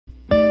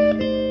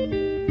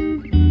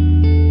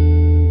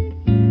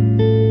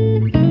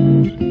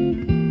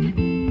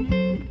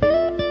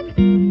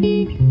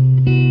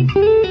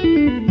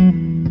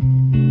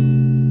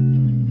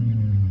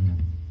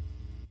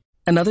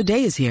Another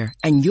day is here,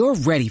 and you're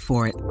ready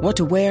for it. What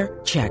to wear?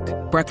 Check.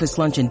 Breakfast,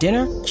 lunch, and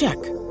dinner?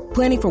 Check.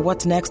 Planning for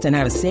what's next and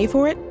how to save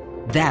for it?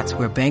 That's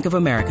where Bank of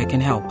America can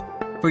help.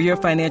 For your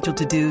financial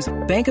to-dos,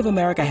 Bank of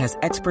America has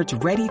experts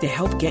ready to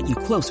help get you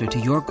closer to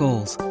your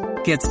goals.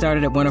 Get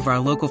started at one of our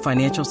local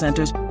financial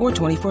centers or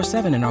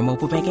 24/7 in our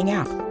mobile banking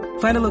app.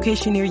 Find a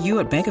location near you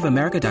at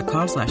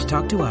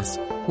bankofamerica.com/talktous.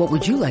 What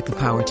would you like the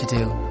power to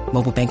do?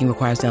 Mobile banking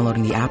requires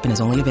downloading the app and is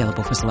only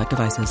available for select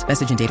devices.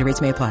 Message and data rates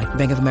may apply.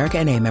 Bank of America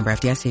N.A., member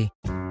FDIC.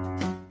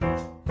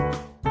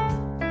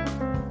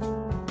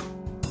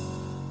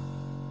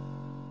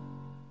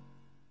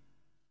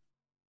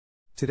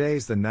 Today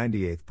is the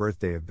 98th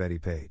birthday of Bettie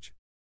Page.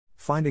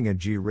 Finding a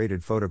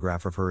G-rated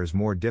photograph of her is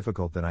more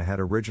difficult than I had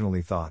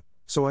originally thought,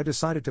 so I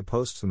decided to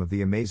post some of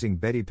the amazing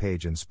Bettie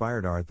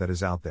Page-inspired art that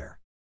is out there.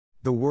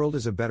 The world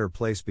is a better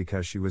place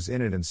because she was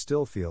in it and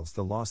still feels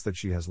the loss that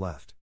she has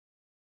left.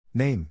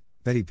 Name: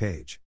 Bettie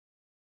Page.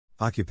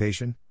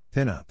 Occupation: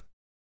 Pinup.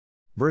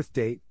 Birth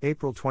date: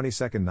 April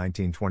 22,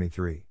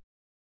 1923.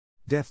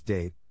 Death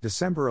date: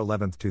 December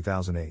 11,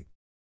 2008.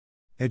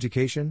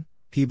 Education: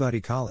 Peabody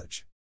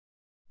College.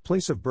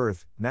 Place of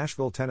birth: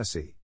 Nashville,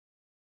 Tennessee.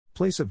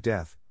 Place of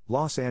death: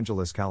 Los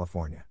Angeles,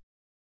 California.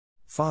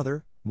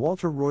 Father: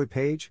 Walter Roy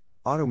Page,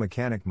 auto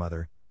mechanic.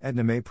 Mother: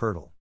 Edna Mae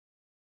Pirtle.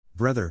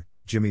 Brother: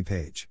 Jimmy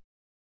Page.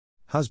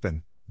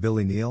 Husband: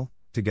 Billy Neal,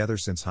 together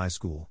since high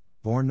school,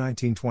 born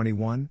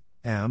 1921,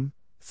 M.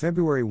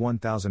 February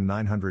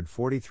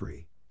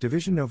 1943,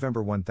 division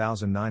November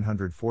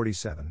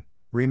 1947,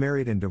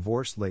 remarried and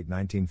divorced late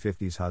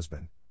 1950s.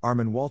 Husband: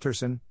 Armin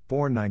Walterson,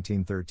 born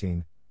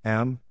 1913,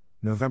 M.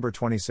 November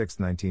 26,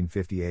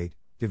 1958,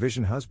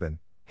 division. Husband: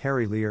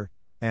 Harry Lear,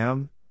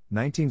 M.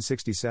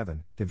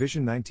 1967,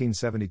 division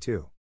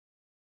 1972.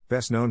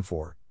 Best known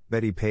for,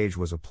 Bettie Page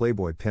was a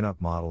Playboy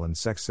pinup model and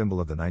sex symbol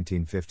of the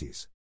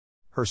 1950s.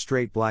 Her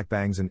straight black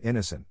bangs and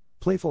innocent,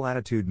 playful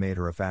attitude made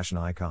her a fashion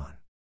icon.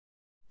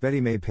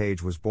 Bettie Mae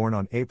Page was born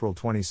on April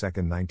 22,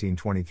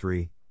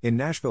 1923, in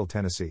Nashville,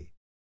 Tennessee.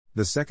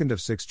 The second of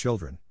 6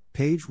 children,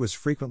 Page was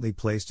frequently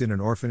placed in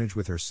an orphanage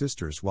with her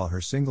sisters while her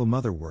single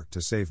mother worked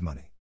to save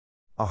money.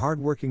 A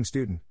hard-working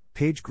student,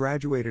 Page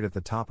graduated at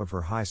the top of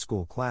her high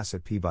school class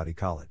at Peabody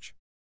College.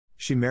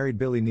 She married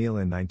Billy Neal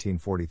in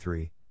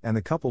 1943, and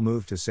the couple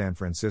moved to San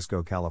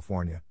Francisco,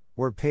 California,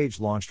 where Page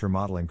launched her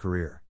modeling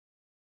career.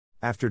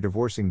 After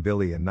divorcing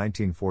Billy in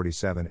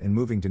 1947 and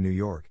moving to New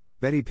York,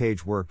 Bettie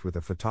Page worked with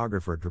a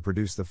photographer to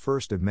produce the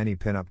first of many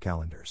pinup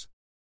calendars.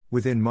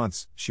 Within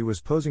months, she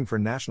was posing for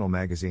national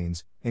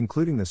magazines,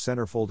 including the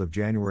centerfold of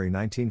January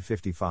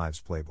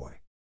 1955's Playboy.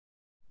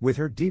 With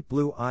her deep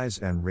blue eyes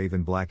and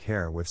raven black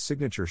hair with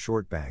signature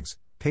short bangs,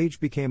 Page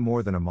became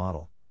more than a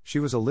model, she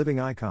was a living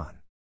icon.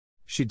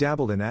 She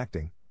dabbled in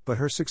acting, but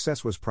her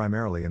success was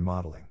primarily in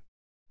modeling.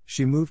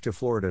 She moved to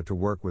Florida to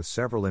work with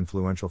several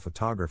influential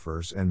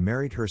photographers and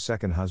married her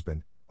second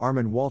husband,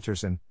 Armin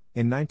Walterson,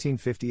 in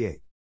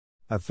 1958.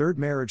 A third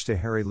marriage to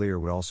Harry Lear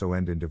would also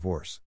end in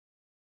divorce.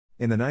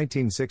 In the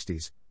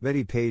 1960s,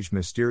 Bettie Page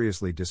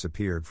mysteriously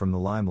disappeared from the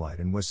limelight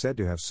and was said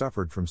to have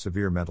suffered from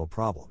severe mental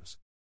problems.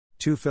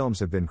 2 films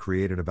have been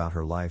created about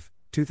her life: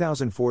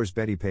 2004's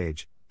Bettie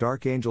Page,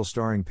 Dark Angel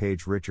starring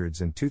Paige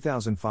Richards, and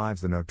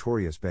 2005's The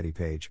Notorious Bettie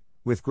Page,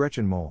 with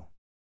Gretchen Mol.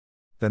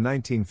 The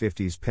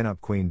 1950s pinup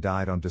queen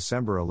died on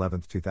December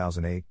 11,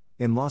 2008,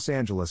 in Los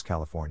Angeles,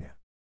 California.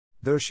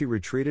 Though she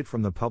retreated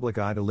from the public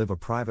eye to live a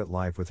private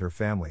life with her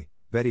family,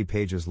 Bettie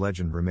Page's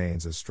legend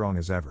remains as strong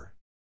as ever.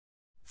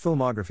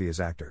 Filmography as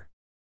actor.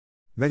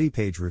 Bettie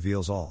Page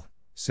reveals all,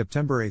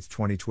 September 8,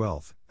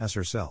 2012, as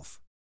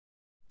herself.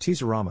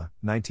 Teaserama,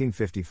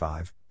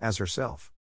 1955, as herself.